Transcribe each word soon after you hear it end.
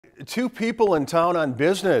Two people in town on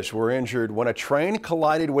business were injured when a train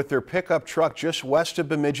collided with their pickup truck just west of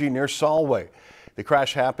Bemidji near Solway. The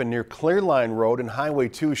crash happened near Clearline Road and Highway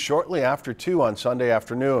 2 shortly after 2 on Sunday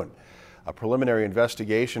afternoon. A preliminary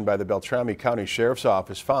investigation by the Beltrami County Sheriff's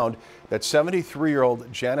Office found that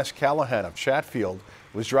 73-year-old Janice Callahan of Chatfield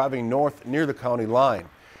was driving north near the county line.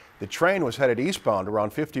 The train was headed eastbound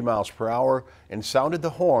around 50 miles per hour and sounded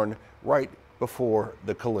the horn right before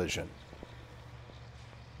the collision.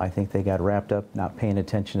 I think they got wrapped up not paying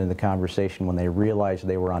attention to the conversation when they realized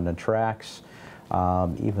they were on the tracks.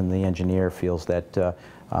 Even the engineer feels that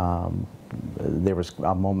there was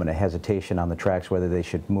a moment of hesitation on the tracks whether they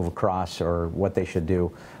should move across or what they should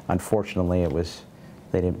do. Unfortunately,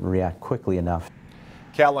 they didn't react quickly enough.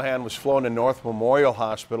 Callahan was flown to North Memorial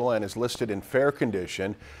Hospital and is listed in fair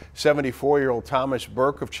condition. 74-year-old Thomas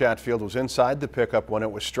Burke of Chatfield was inside the pickup when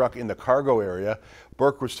it was struck in the cargo area.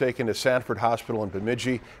 Burke was taken to Sanford Hospital in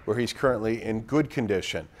Bemidji, where he's currently in good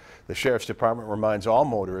condition. The Sheriff's Department reminds all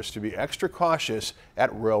motorists to be extra cautious at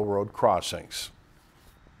railroad crossings.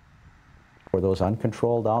 For those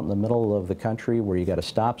uncontrolled out in the middle of the country where you got a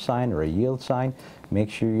stop sign or a yield sign, make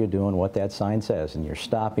sure you're doing what that sign says and you're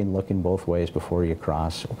stopping, looking both ways before you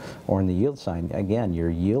cross. Or in the yield sign, again, you're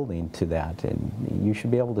yielding to that, and you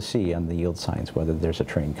should be able to see on the yield signs whether there's a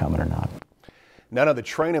train coming or not. None of the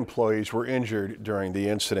train employees were injured during the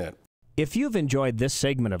incident. If you've enjoyed this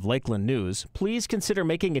segment of Lakeland News, please consider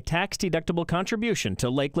making a tax-deductible contribution to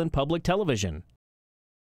Lakeland Public Television.